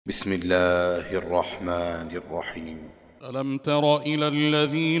بسم الله الرحمن الرحيم. ألم تر إلى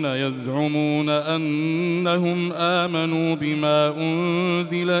الذين يزعمون أنهم آمنوا بما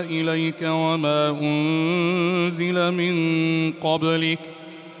أنزل إليك وما أنزل من قبلك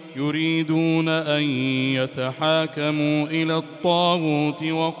يريدون أن يتحاكموا إلى الطاغوت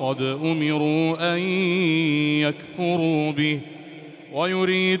وقد أمروا أن يكفروا به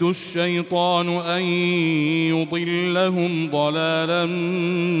ويريد الشيطان أن يضلهم ضلالا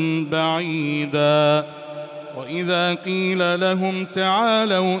بعيدا. وإذا قيل لهم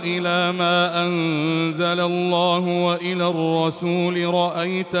تعالوا إلى ما أنزل الله وإلى الرسول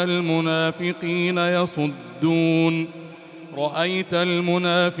رأيت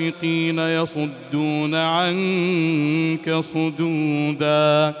المنافقين يصدون عنك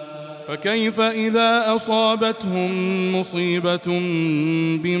صدودا. فكيف إذا أصابتهم مصيبة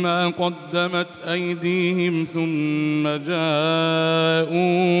بما قدمت أيديهم ثم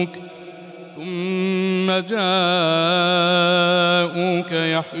جاءوك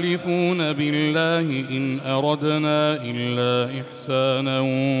يحلفون بالله إن أردنا إلا إحسانا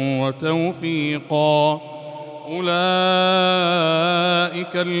وتوفيقا أولئك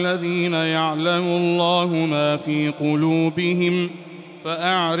الذين يعلم الله ما في قلوبهم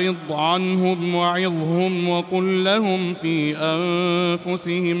فأعرض عنهم وعظهم وقل لهم في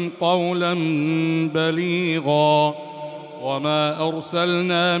أنفسهم قولا بليغا. وما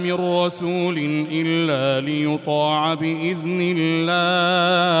أرسلنا من رسول إلا ليطاع بإذن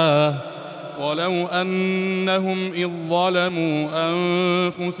الله ولو أنهم إذ ظلموا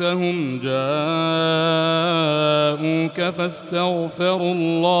أنفسهم جاءوك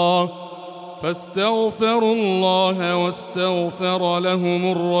فاستغفروا الله واستغفر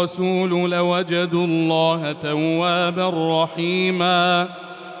لهم الرسول لوجدوا الله توابا رحيما.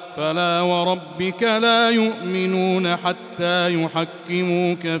 فلا وربك لا يؤمنون حتى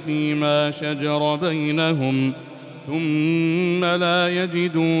يحكموك فيما شجر بينهم ثم لا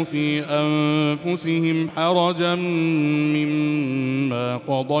يجدوا في أنفسهم حرجا مما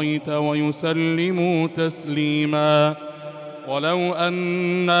قضيت ويسلموا تسليما. ولو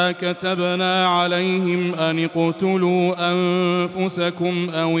أنا كتبنا عليهم أن اقتلوا أنفسكم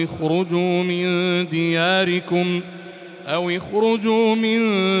أو اخرجوا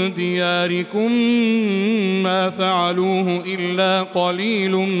من دياركم ما فعلوه إلا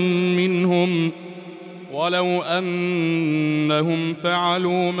قليل منهم ولو أنهم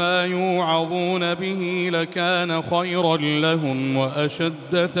فعلوا ما يوعظون به لكان خيرا لهم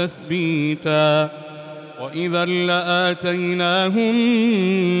وأشد تثبيتا. وإذا لآتيناهم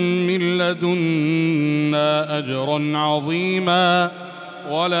من لدنا أجرا عظيما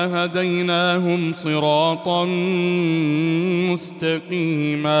ولهديناهم صراطا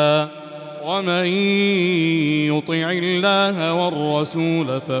مستقيما. ومن يطع الله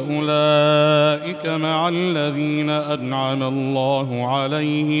والرسول فأولئك مع الذين أنعم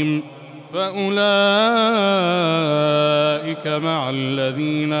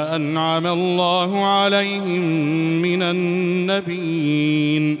الله عليهم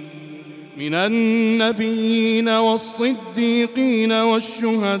من النبيين والصديقين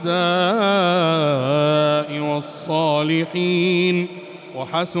والشهداء والصالحين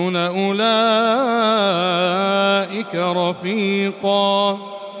وحسن أولئك رفيقا.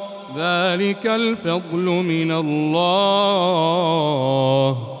 ذلك الفضل من الله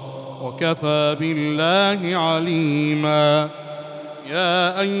وكفى بالله عليما.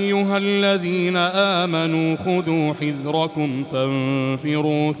 يا أيها الذين آمنوا خذوا حذركم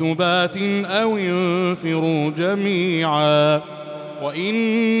فانفروا ثبات أو انفروا جميعا.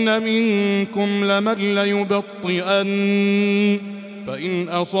 وإن منكم لمن ليبطئن فإن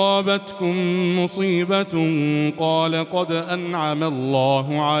أصابتكم مصيبة قال قد أنعم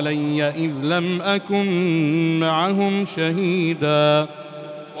الله علي إذ لم أكن معهم شهيدا.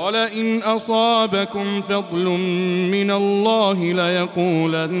 ولئن أصابكم فضل من الله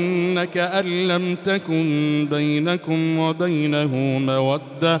ليقولن كأن لم تكن بينكم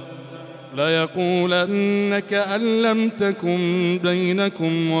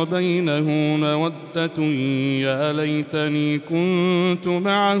وبينه مودة يا ليتني كنت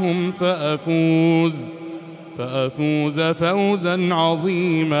معهم فأفوز فوزا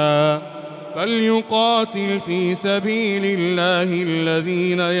عظيما. فليقاتل في سبيل الله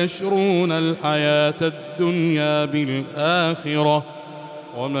الذين يشرون الحياة الدنيا بالآخرة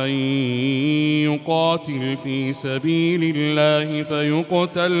ومن يقاتل في سبيل الله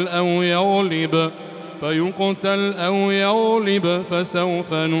فيقتل أو يغلب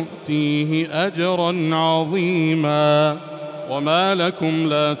فسوف نؤتيه أجرا عظيما. وما لكم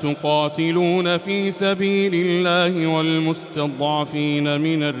لا تقاتلون في سبيل الله والمستضعفين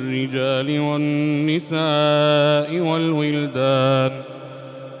من الرجال والنساء والولدان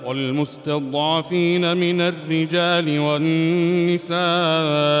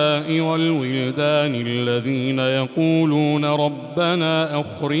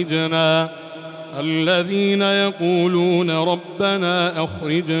الذين يقولون ربنا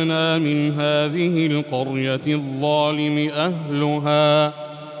أخرجنا من هذه القرية الظالم أهلها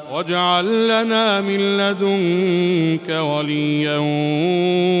واجعل لنا من لدنك وليا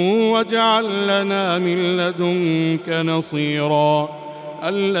واجعل لنا من لدنك نصيرا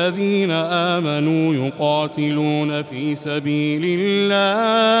الذين آمنوا يقاتلون في سبيل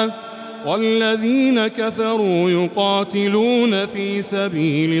الله والذين كفروا يقاتلون في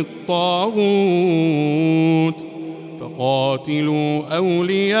سبيل الطاغوت فقاتلوا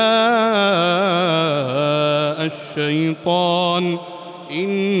أولياء الشيطان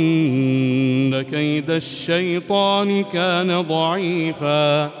إن كيد الشيطان كان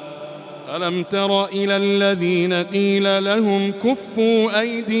ضعيفا ألم تر إلى الذين قيل لهم كفوا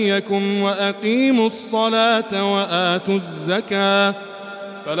أيديكم وأقيموا الصلاة وآتوا الزكاة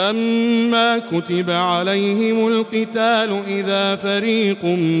فلما كتب عليهم القتال إذا فريق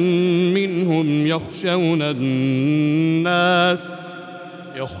منهم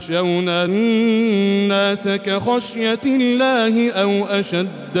يخشون الناس كخشية الله أو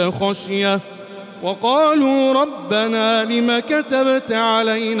أشد خشية وقالوا ربنا لم كتبت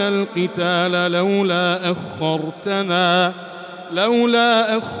علينا القتال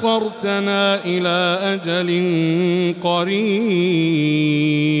لولا أخرتنا إلى أجل قريب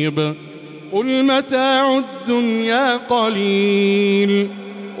قل متاع الدنيا قليل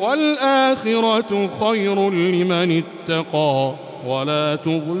والآخرة خير لمن اتقى ولا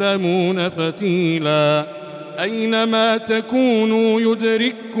تظلمون فتيلا أينما تكونوا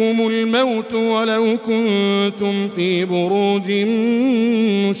يدرككم الموت ولو كنتم في بروج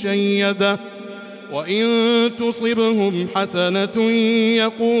مشيدة وإن تصبهم حسنة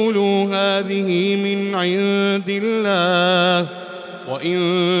يقولوا هذه من عند الله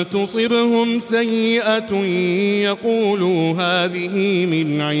وإن تصبهم سيئة يقولوا هذه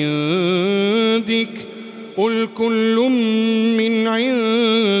من عندك قل كل من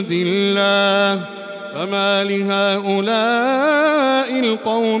عند الله فما لهؤلاء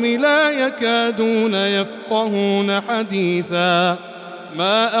القوم لا يكادون يفقهون حديثا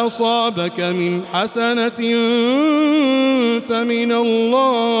ما أصابك من حسنة فمن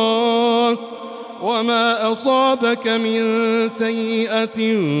الله وما أصابك من سيئة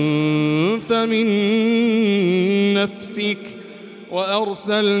فمن نفسك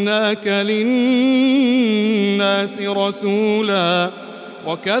وأرسلناك للناس رسولا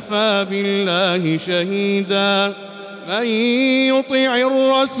وكفى بالله شهيدا من يطع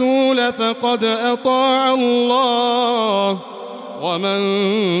الرسول فقد أطاع الله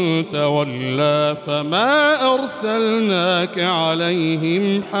ومن تولى فما أرسلناك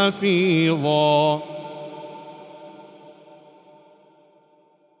عليهم حفيظا